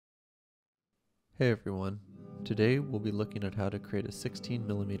Hey everyone, today we'll be looking at how to create a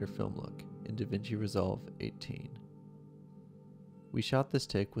 16mm Filmlook in DaVinci Resolve 18. We shot this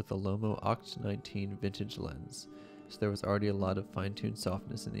take with a Lomo Oct-19 vintage lens, so there was already a lot of fine-tuned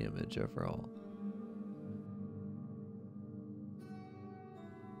softness in the image overall.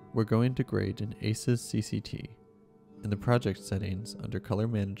 We're going to grade in ACES CCT. In the project settings, under Color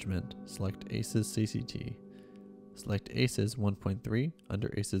Management, select ACES CCT. Select ACES 1.3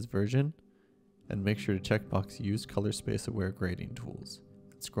 under ACES version, and make sure to checkbox Use Color Space Aware Grading Tools.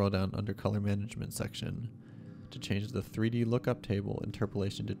 Scroll down under Color Management section to change the 3D Lookup Table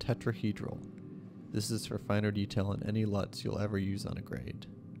interpolation to tetrahedral. This is for finer detail on any LUTs you'll ever use on a grade.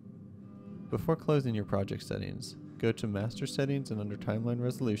 Before closing your project settings, go to Master Settings and under Timeline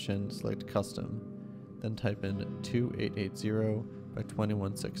Resolution, select Custom, then type in 2880 by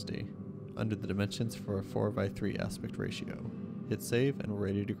 2160 under the dimensions for a 4:3 aspect ratio. Hit save and we're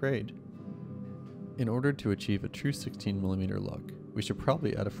ready to grade. In order to achieve a true 16mm look, we should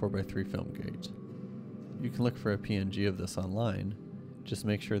probably add a 4:3 film gauge. You can look for a PNG of this online, just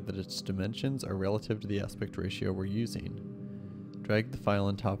make sure that its dimensions are relative to the aspect ratio we're using. Drag the file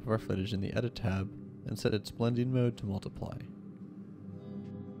on top of our footage in the Edit tab and set its blending mode to multiply.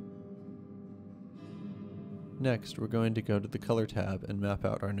 Next, we're going to go to the Color tab and map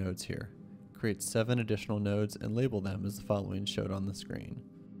out our nodes here. Create 7 additional nodes and label them as the following showed on the screen.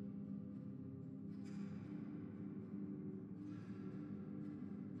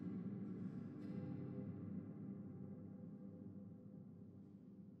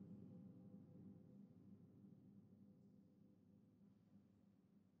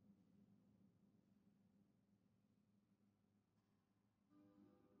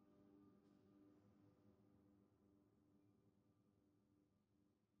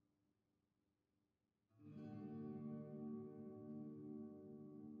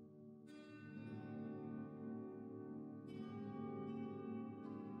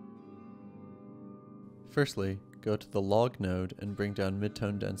 Firstly, go to the log node and bring down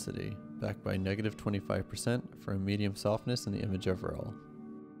midtone density, back by -25% for a medium softness in the image overall.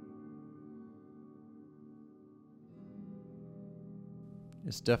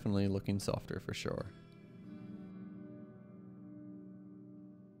 It's definitely looking softer for sure.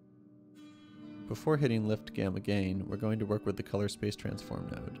 Before hitting Lift Gamma Gain, we're going to work with the Color Space Transform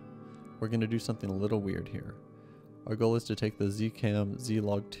node. We're going to do something a little weird here. Our goal is to take the ZCam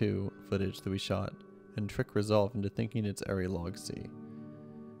Z-Log2 footage that we shot and trick Resolve into thinking it's Arri Log C.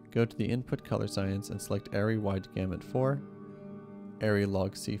 Go to the Input Color Science and select Arri Wide Gamut 4, Arri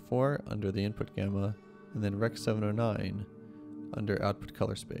Log C4 under the Input Gamma, and then Rec 709 under Output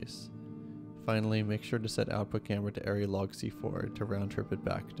Color Space. Finally, make sure to set Output Gamma to Arri Log C4 to round trip it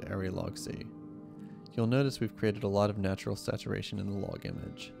back to Arri Log C. You'll notice we've created a lot of natural saturation in the log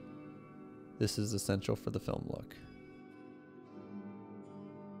image. This is essential for the film look.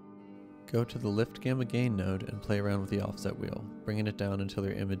 Go to the Lift Gamma Gain node and play around with the offset wheel, bringing it down until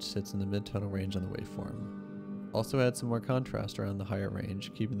your image sits in the mid-tonal range on the waveform. Also add some more contrast around the higher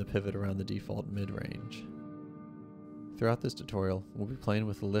range, keeping the pivot around the default mid-range. Throughout this tutorial, we'll be playing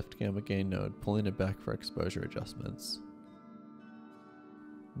with the Lift Gamma Gain node, pulling it back for exposure adjustments.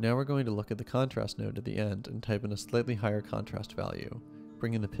 Now we're going to look at the contrast node at the end and type in a slightly higher contrast value,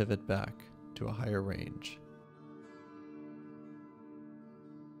 bringing the pivot back to a higher range.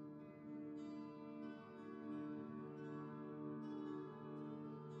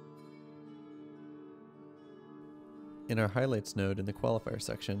 In our Highlights node in the Qualifier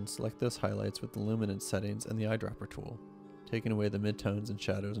section, select those highlights with the luminance settings and the eyedropper tool, taking away the midtones and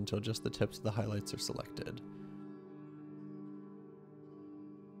shadows until just the tips of the highlights are selected.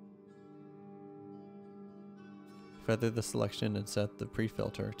 Feather the selection and set the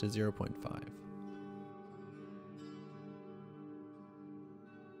pre-filter to 0.5.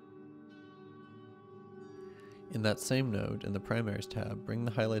 In that same node, in the Primaries tab, bring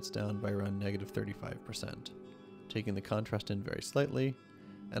the highlights down by around -35%. Taking the contrast in very slightly,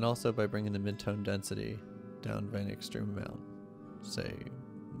 and also by bringing the midtone density down by an extreme amount, say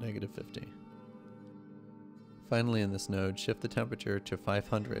 -50. Finally in this node, shift the temperature to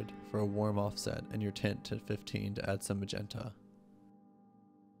 500 for a warm offset and your tint to 15 to add some magenta.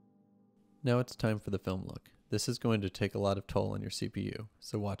 Now it's time for the film look. This is going to take a lot of toll on your CPU,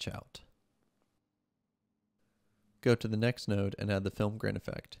 so watch out. Go to the next node and add the film grain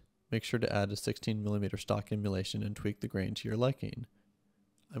effect. Make sure to add a 16mm stock emulation and tweak the grain to your liking.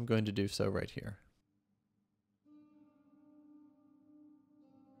 I'm going to do so right here.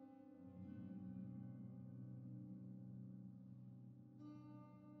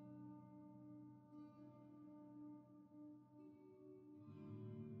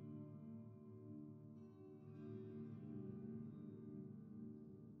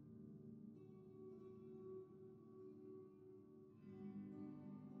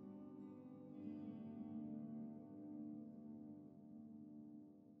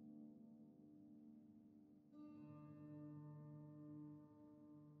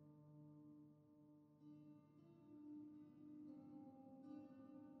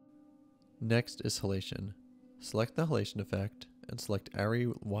 Next is halation. Select the halation effect and select Array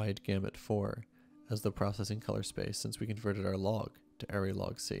Wide Gamut 4 as the processing color space since we converted our log to Array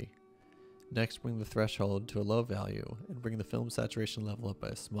Log C. Next, bring the threshold to a low value and bring the film saturation level up by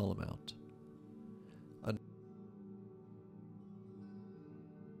a small amount.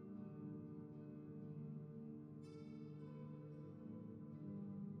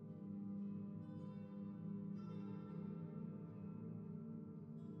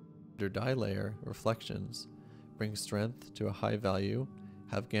 Under Dye Layer, Reflections, bring strength to a high value,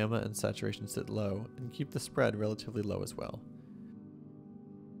 have gamma and saturation sit low, and keep the spread relatively low as well.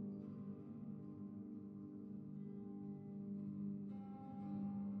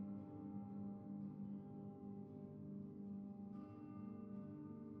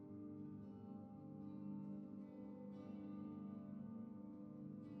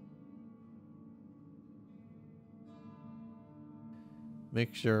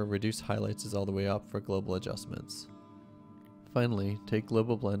 Make sure Reduce Highlights is all the way up for global adjustments. Finally, take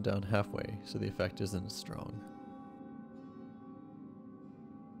Global Blend down halfway so the effect isn't as strong.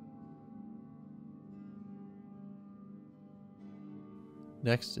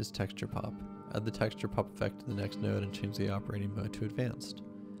 Next is Texture Pop. Add the Texture Pop effect to the next node and change the operating mode to Advanced.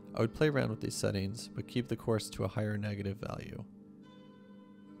 I would play around with these settings, but keep the coarse to a higher negative value.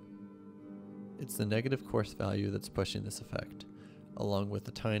 It's the negative coarse value that's pushing this effect, along with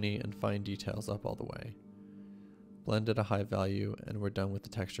the tiny and fine details up all the way. Blend at a high value, and we're done with the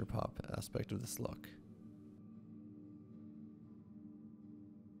texture pop aspect of this look.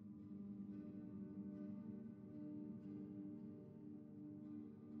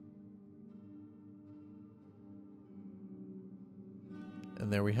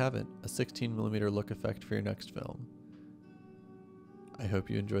 And there we have it, a 16mm look effect for your next film. I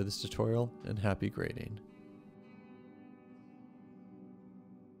hope you enjoy this tutorial, and happy grading.